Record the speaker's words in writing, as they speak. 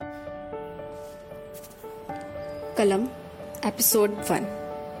कलम एपिसोड 1।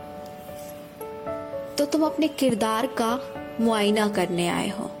 तो तुम अपने किरदार का मुआयना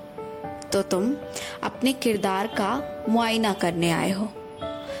करने आए हो।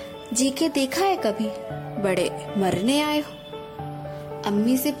 जी के देखा है कभी, बड़े मरने आए हो।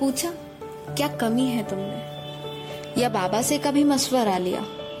 अम्मी से पूछा क्या कमी है तुमने, या बाबा से कभी मशवरा लिया।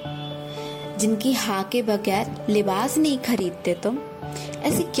 जिनकी हाँ के बगैर लिबास नहीं खरीदते तुम,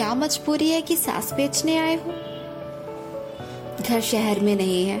 ऐसी क्या मजबूरी है कि सास बेचने आए हो। घर शहर में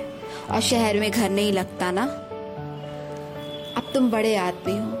नहीं है और शहर में घर नहीं लगता ना। अब तुम बड़े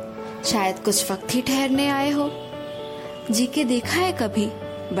आदमी हो, शायद कुछ वक्त ही ठहरने आए हो। जी के देखा है कभी,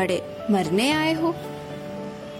 बड़े मरने आए हो।